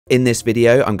In this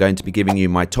video, I'm going to be giving you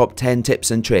my top 10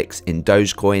 tips and tricks in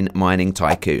Dogecoin Mining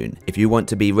Tycoon. If you want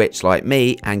to be rich like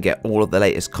me and get all of the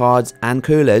latest cards and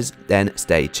coolers, then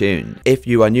stay tuned. If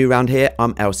you are new around here,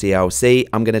 I'm LcLc.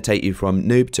 I'm going to take you from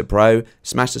noob to pro.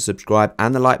 Smash the subscribe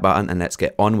and the like button, and let's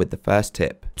get on with the first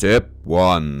tip. Tip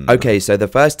 1. Okay, so the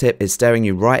first tip is staring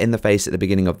you right in the face at the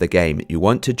beginning of the game. You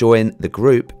want to join the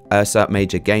group LcLc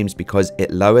Major Games because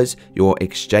it lowers your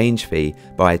exchange fee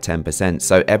by 10%.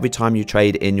 So every time you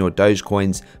trade in your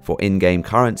Dogecoins for in-game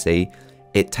currency,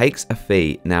 it takes a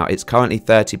fee. Now it's currently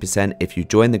 30%. If you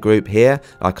join the group here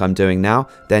like I'm doing now,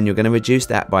 then you're going to reduce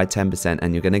that by 10%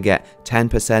 and you're going to get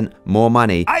 10% more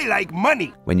money. I like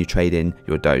money when you trade in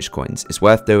your Dogecoins. It's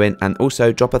worth doing, and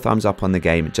also drop a thumbs up on the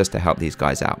game just to help these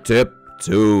guys out. Tip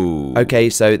 2.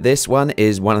 Okay, so this one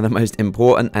is one of the most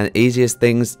important and easiest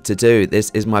things to do.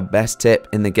 This is my best tip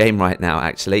in the game right now,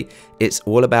 actually. It's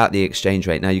all about the exchange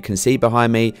rate. Now you can see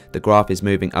behind me the graph is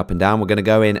moving up and down. We're going to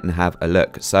go in and have a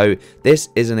look. So this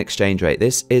is an exchange rate.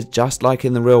 This is just like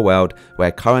in the real world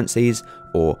where currencies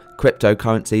or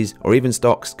cryptocurrencies or even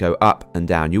stocks go up and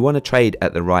down. You want to trade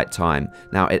at the right time.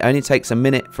 Now it only takes a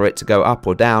minute for it to go up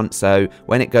or down, so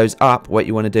when it goes up, what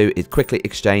you want to do is quickly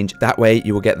exchange. That way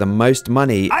you will get the most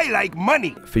money. I like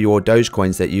money for your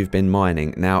Dogecoins that you've been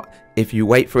mining. Now if you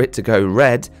wait for it to go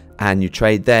red and you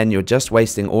trade then, you're just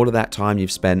wasting all of that time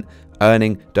you've spent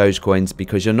earning Dogecoins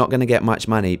because you're not going to get much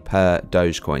money per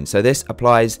Dogecoin. So this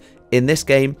applies in this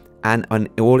game and on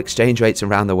all exchange rates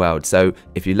around the world. So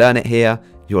if you learn it here,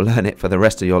 you'll learn it for the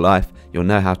rest of your life. You'll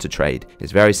know how to trade.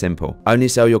 It's very simple. Only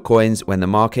sell your coins when the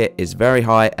market is very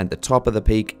high at the top of the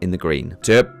peak in the green.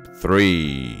 Tip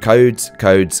 3. Codes.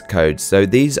 So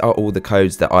these are all the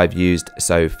codes that I've used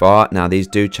so far. Now these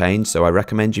do change, so I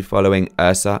recommend you following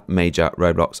LcLc Major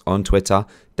Roblox on Twitter.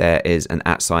 There is an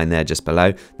 @ there just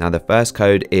below. Now the first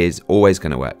code is always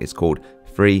going to work. It's called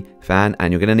free fan,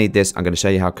 and you're going to need this. I'm going to show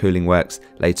you how cooling works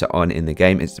later on in the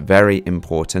game. It's very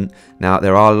important. Now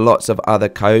there are lots of other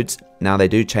codes. Now they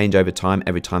do change over time,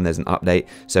 every time there's an update.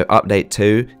 So update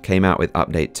 2 came out with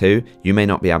update 2. You may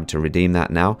not be able to redeem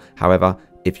that now. However,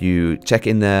 if you check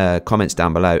in the comments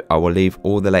down below, I will leave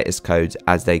all the latest codes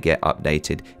as they get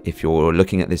updated. If you're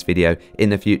looking at this video in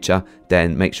the future,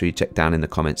 then make sure you check down in the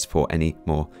comments for any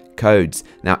more codes.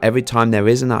 Now every time there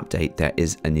is an update, there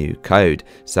is a new code.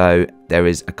 So there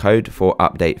is a code for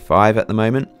update 5 at the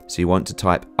moment. So you want to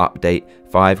type update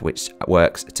 5, which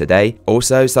works today.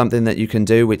 Also, something that you can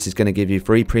do, which is going to give you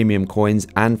free premium coins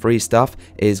and free stuff,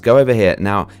 is go over here.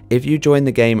 Now, if you join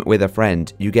the game with a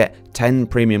friend, you get 10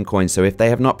 premium coins. So if they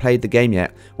have not played the game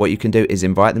yet, what you can do is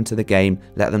invite them to the game,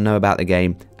 let them know about the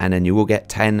game, and then you will get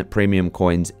 10 premium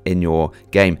coins in your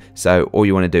game. So all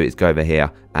you want to do is go over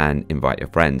here and invite your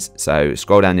friends. So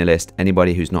scroll down your list,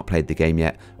 anybody who's not played the game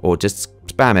yet, or just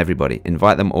spam everybody,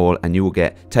 invite them all, and you will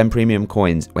get 10 premium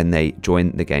coins when they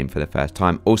join the game for the first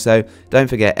time. Also, don't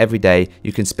forget, every day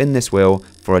you can spin this wheel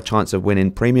for a chance of winning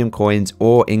premium coins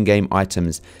or in-game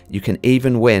items. You can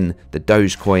even win the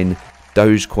Dogecoin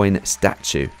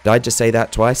statue. Did I just say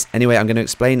that twice? Anyway, I'm going to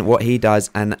explain what he does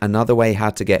and another way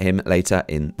how to get him later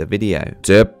in the video.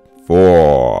 Tip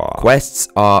 4. Quests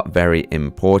are very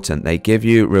important. They give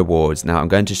you rewards. Now I'm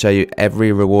going to show you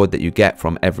every reward that you get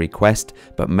from every quest,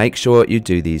 but make sure you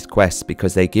do these quests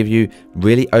because they give you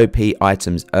really OP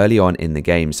items early on in the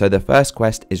game. So the first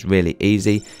quest is really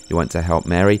easy. You want to help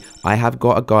Mary. I have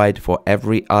got a guide for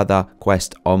every other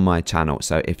quest on my channel.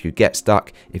 So if you get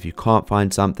stuck, if you can't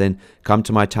find something, come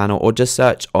to my channel or just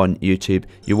search on YouTube.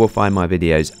 You will find my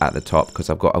videos at the top because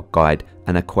I've got a guide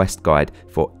and a quest guide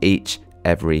for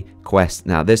every quest.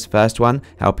 Now this first one,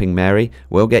 helping Mary,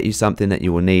 will get you something that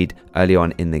you will need early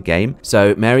on in the game.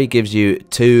 So Mary gives you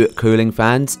 2 cooling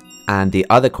fans, and the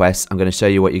other quests, I'm going to show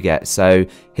you what you get. So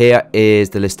here is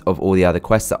the list of all the other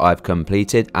quests that I've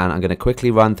completed, and I'm going to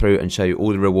quickly run through and show you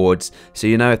all the rewards so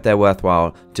you know if they're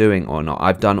worthwhile doing or not.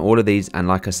 I've done all of these, and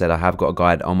like I said, I have got a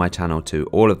guide on my channel to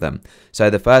all of them. So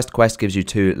the first quest gives you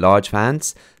 2 large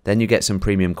fans, then you get some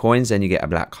premium coins, then you get a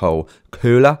black hole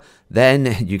cooler,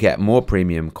 then you get more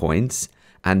premium coins,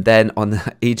 and then on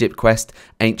the Egypt quest,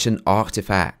 ancient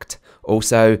artifact.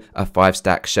 Also a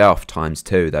 5-stack shelf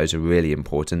 ×2. Those are really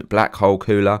important. Black hole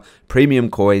cooler, premium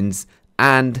coins,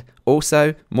 and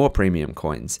also more premium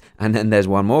coins. And then there's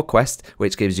one more quest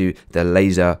which gives you the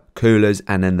laser coolers,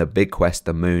 and then the big quest,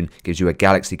 the moon, gives you a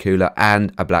galaxy cooler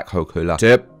and a black hole cooler.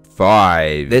 Tip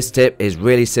 5. This tip is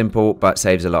really simple but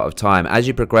saves a lot of time. As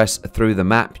you progress through the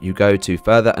map, you go to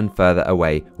further and further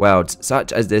away worlds,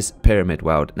 such as this pyramid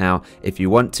world. Now, if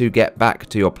you want to get back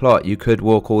to your plot, you could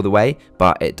walk all the way,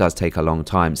 but it does take a long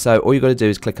time. So all you got to do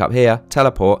is click up here,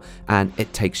 teleport, and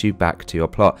it takes you back to your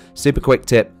plot. Super quick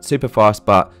tip, super fast,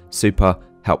 but super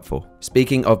helpful.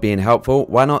 Speaking of being helpful,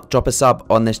 why not drop a sub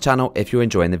on this channel if you're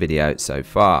enjoying the video so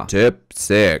far. Tip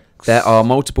 6. There are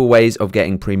multiple ways of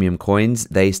getting premium coins.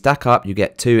 They stack up. You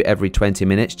get 2 every 20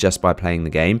 minutes just by playing the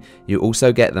game. You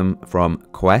also get them from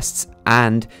quests,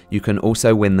 and you can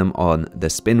also win them on the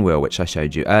spin wheel, which I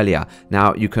showed you earlier.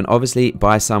 Now, you can obviously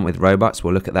buy some with Robux.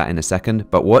 We'll look at that in a second.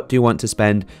 But what do you want to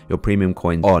spend your premium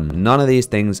coins on? None of these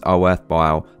things are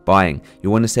worthwhile buying. You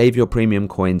want to save your premium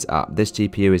coins up. This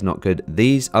GPU is not good.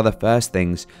 These are the first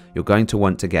things you're going to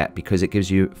want to get, because it gives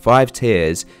you 5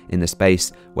 tiers in the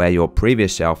space where your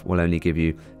previous shelf will only give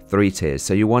you 3 tiers.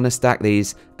 So you want to stack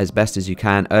these as best as you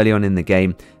can early on in the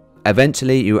game.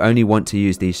 Eventually, you only want to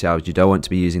use these shelves. You don't want to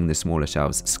be using the smaller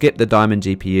shelves. Skip the diamond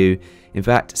GPU. In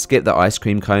fact, skip the ice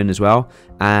cream cone as well.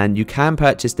 And you can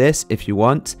purchase this if you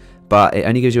want, but it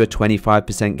only gives you a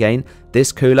 25% gain.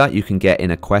 This cooler you can get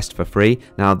in a quest for free.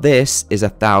 Now this is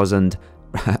 1,000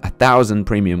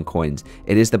 premium coins.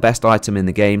 It is the best item in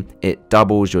the game. It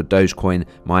doubles your Dogecoin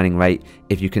mining rate.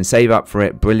 If you can save up for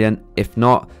it, brilliant. If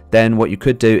not, then what you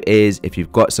could do is, if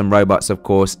you've got some Robux, of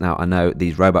course. Now I know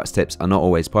these Robux tips are not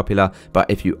always popular,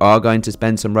 but if you are going to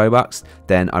spend some Robux,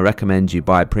 then I recommend you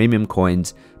buy premium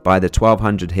coins. Buy the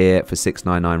 1200 here for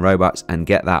 699 Robux and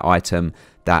get that item,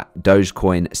 that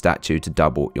Dogecoin statue, to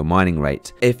double your mining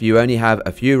rate. If you only have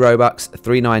a few Robux,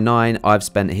 399 I've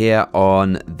spent here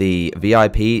on the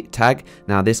VIP tag.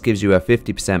 Now this gives you a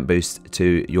 50% boost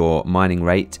to your mining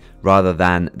rate, rather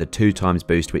than the 2 times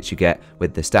boost which you get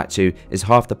with the statue. Is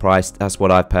half the price. That's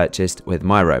what I've purchased with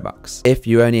my Robux. If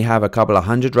you only have a couple of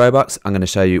hundred Robux, I'm going to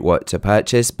show you what to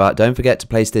purchase, but don't forget to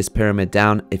place this pyramid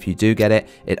down. If you do get it,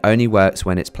 it only works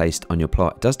when it's placed on your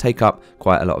plot. It does take up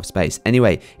quite a lot of space.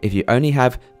 Anyway, if you only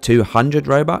have 200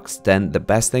 Robux, then the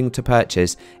best thing to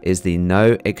purchase is the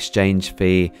no exchange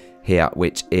fee here,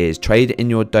 which is trade in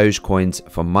your Dogecoins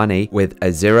for money with a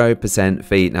 0%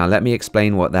 fee. Now let me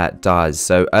explain what that does.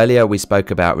 So earlier we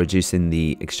spoke about reducing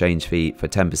the exchange fee for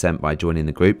 10% by joining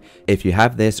the group. If you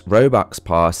have this Robux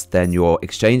pass, then your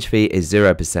exchange fee is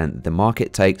 0%. The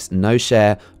market takes no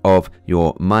share of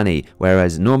your money,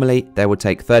 whereas normally they will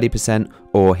take 30%,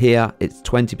 or here it's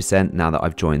 20% now that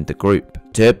I've joined the group.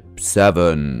 Tip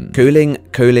 7. Cooling.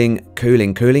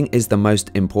 Cooling is the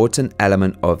most important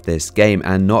element of this game,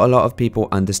 and not a lot of people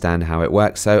understand how it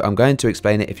works. So I'm going to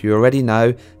explain it. If you already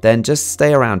know, then just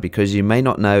stay around, because you may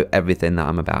not know everything that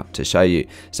I'm about to show you.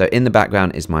 So in the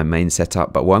background is my main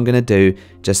setup, but what I'm going to do,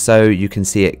 just so you can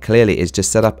see it clearly, is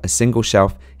just set up a single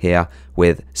shelf here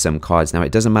with some cards. Now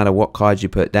it doesn't matter what cards you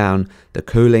put down, the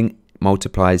cooling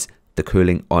multiplies the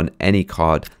cooling on any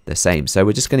card the same. So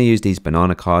we're just going to use these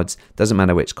banana cards. Doesn't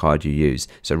matter which card you use.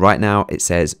 So right now it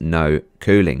says no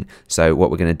cooling. So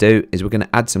what we're going to do is we're going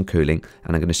to add some cooling,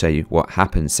 and I'm going to show you what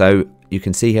happens. So you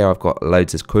can see here I've got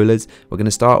loads of coolers. We're going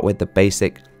to start with the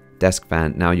basic desk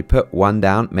fan. Now you put one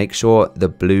down, make sure the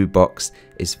blue box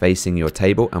is facing your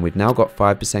table, and we've now got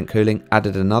 5% cooling.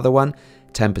 Added another one,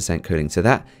 10% cooling. So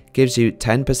that gives you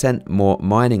 10% more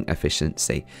mining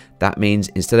efficiency. That means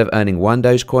instead of earning 1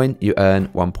 Dogecoin, you earn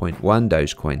 1.1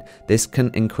 Dogecoin. This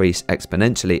can increase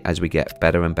exponentially as we get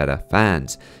better and better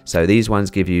fans. So these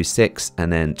ones give you 6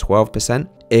 and then 12%.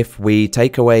 If we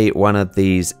take away one of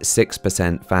these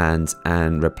 6% fans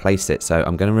and replace it, so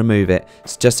I'm going to remove it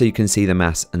just so you can see the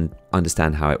mass and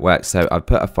understand how it works. So I've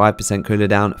put a 5% cooler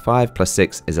down. 5 plus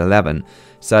 6 is 11.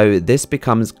 So this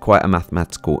becomes quite a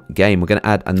mathematical game. We're going to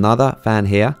add another fan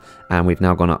here, and we've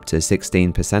now gone up to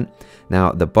 16%.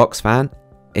 Now the box fan,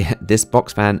 this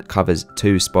box fan covers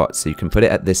 2 spots, so you can put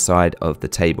it at this side of the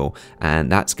table,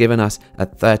 and that's given us a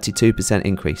 32%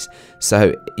 increase.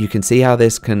 So you can see how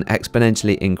this can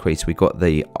exponentially increase. We've got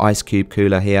the ice cube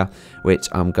cooler here, which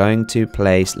I'm going to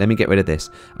place. Let me get rid of this.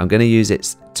 I'm going to use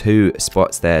its 2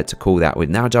 spots there to cool that. We've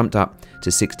now jumped up to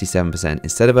 67%.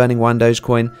 Instead of earning 1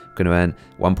 Dogecoin, I'm going to earn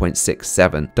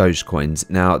 1.67 Dogecoins.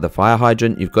 Now the fire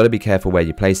hydrant, you've got to be careful where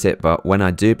you place it, but when I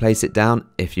do place it down,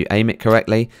 if you aim it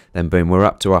correctly, then boom, we're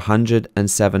up to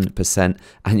 107%,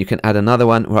 and you can add another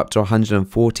one, we're up to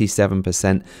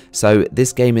 147%. So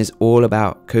this game is all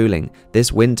about cooling.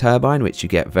 This wind turbine, which you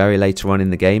get very later on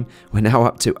in the game, we're now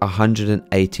up to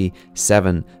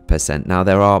 187%. Now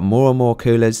there are more and more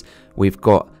coolers. We've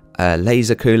got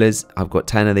laser coolers. I've got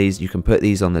 10 of these. You can put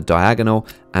these on the diagonal,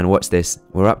 and watch this,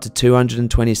 we're up to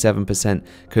 227%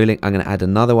 cooling. I'm going to add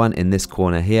another one in this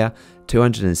corner here,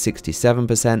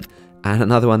 267%, and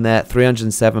another one there,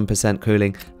 307%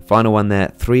 cooling. Final one there,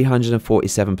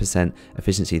 347%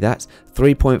 efficiency. That's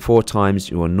 3.4 times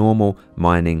your normal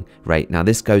mining rate. Now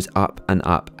this goes up and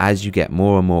up as you get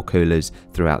more and more coolers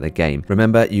throughout the game.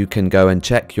 Remember, you can go and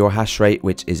check your hash rate,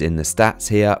 which is in the stats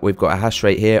here. We've got a hash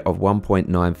rate here of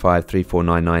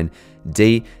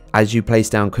 1.953499D. As you place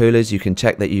down coolers, you can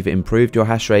check that you've improved your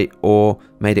hash rate or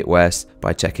made it worse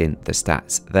by checking the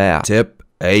stats there. Tip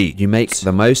 8. You make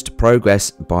the most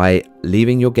progress by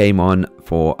leaving your game on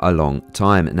for a long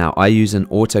time. Now, I use an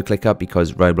auto clicker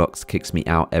because Roblox kicks me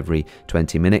out every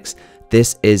 20 minutes.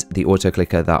 This is the auto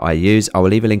clicker that I use. I will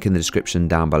leave a link in the description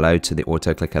down below to the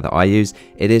auto clicker that I use.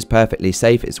 It is perfectly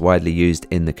safe. It's widely used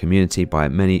in the community by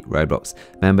many Roblox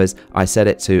members. I set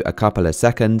it to a couple of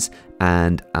seconds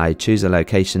and I choose a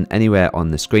location anywhere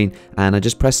on the screen and I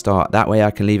just press start. That way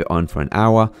I can leave it on for an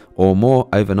hour or more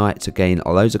overnight to gain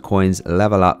loads of coins,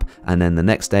 level up, and then the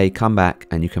next day come back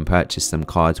and you can purchase some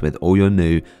cards with all your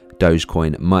new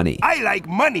Dogecoin money. I like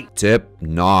money. Tip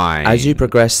 9. As you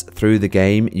progress through the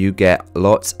game, you get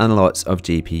lots and lots of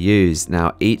GPUs.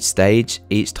 Now, each stage,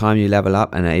 each time you level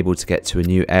up and are able to get to a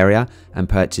new area and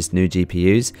purchase new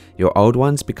GPUs, your old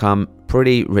ones become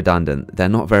pretty redundant. They're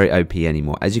not very OP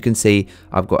anymore. As you can see,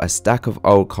 I've got a stack of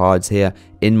old cards here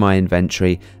in my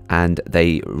inventory and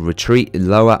they retreat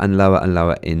lower and lower and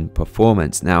lower in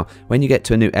performance. Now, when you get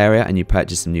to a new area and you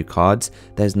purchase some new cards,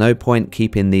 there's no point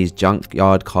keeping these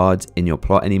junkyard cards in your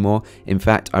plot anymore. In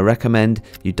fact, I recommend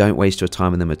you don't waste your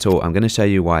time on them at all. I'm going to show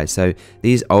you why. So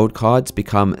these old cards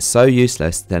become so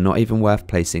useless, they're not even worth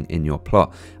placing in your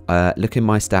plot. Look in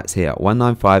my stats here,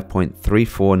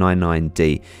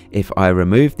 195.3499D. If I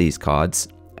remove these cards,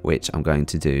 which I'm going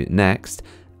to do next,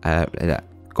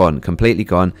 gone, completely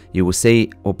gone. You will see,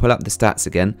 or pull up the stats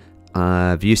again,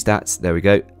 view stats, there we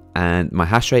go, and my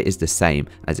hash rate is the same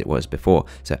as it was before.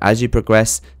 So as you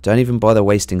progress, don't even bother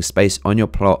wasting space on your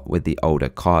plot with the older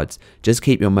cards. Just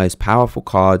keep your most powerful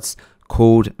cards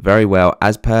cooled very well.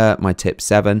 As per my tip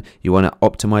 7, you want to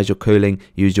optimize your cooling.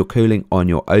 Use your cooling on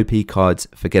your OP cards,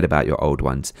 forget about your old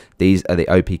ones. These are the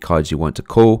OP cards you want to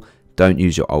cool. Don't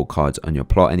use your old cards on your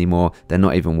plot anymore. They're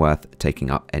not even worth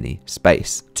taking up any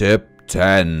space. Tip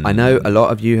 10. I know a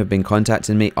lot of you have been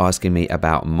contacting me asking me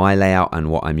about my layout and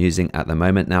what I'm using at the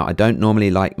moment. Now, I don't normally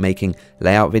like making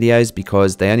layout videos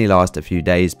because they only last a few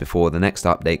days before the next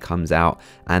update comes out,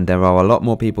 and there are a lot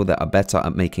more people that are better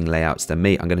at making layouts than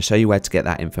me. I'm going to show you where to get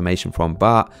that information from,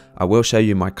 but I will show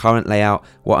you my current layout,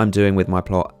 what I'm doing with my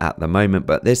plot at the moment,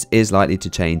 but this is likely to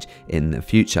change in the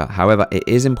future. However, it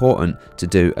is important to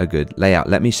do a good layout.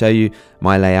 Let me show you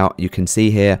my layout. You can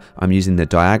see here I'm using the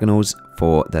diagonals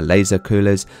for the laser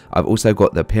coolers. I've also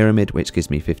got the pyramid, which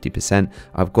gives me 50%.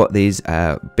 I've got these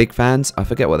big fans, I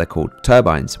forget what they're called,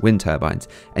 turbines, wind turbines.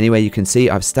 Anyway, you can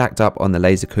see I've stacked up on the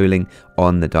laser cooling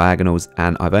on the diagonals,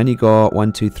 and I've only got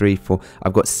 1, 2, 3, 4,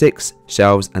 I've got 6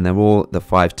 shelves, and they're all the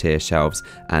 5-tier shelves,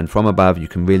 and from above you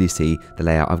can really see the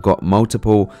layout. I've got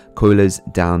multiple coolers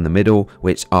down the middle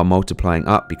which are multiplying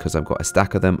up because I've got a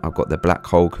stack of them. I've got the black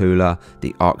hole cooler,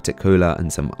 the Arctic cooler,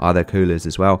 and some other coolers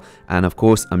as well, and of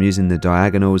course I'm using the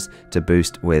diagonals to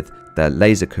boost with the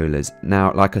laser coolers.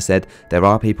 Now, like I said, there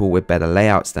are people with better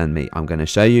layouts than me. I'm going to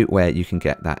show you where you can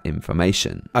get that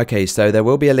information. Okay, so there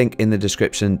will be a link in the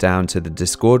description down to the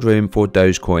Discord room for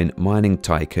Dogecoin Mining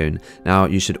Tycoon. Now,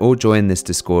 you should all join this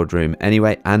Discord room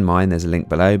anyway, and mine, there's a link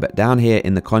below, but down here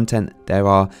in the content there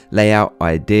are layout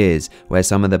ideas where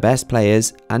some of the best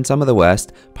players and some of the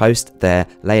worst post their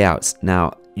layouts.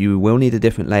 Now, you will need a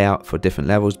different layout for different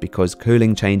levels because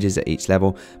cooling changes at each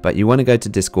level, but you want to go to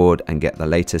Discord and get the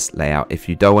latest layout if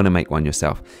you don't want to make one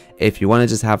yourself. If you want to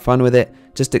just have fun with it,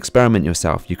 just experiment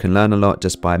yourself. You can learn a lot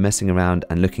just by messing around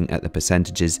and looking at the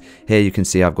percentages. Here you can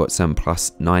see I've got some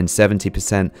plus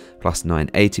 970%, plus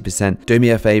 980%. Do me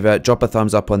a favor, drop a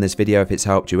thumbs up on this video if it's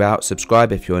helped you out.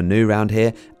 Subscribe if you're new around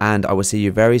here, and I will see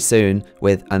you very soon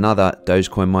with another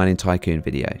Dogecoin Mining Tycoon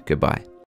video. Goodbye.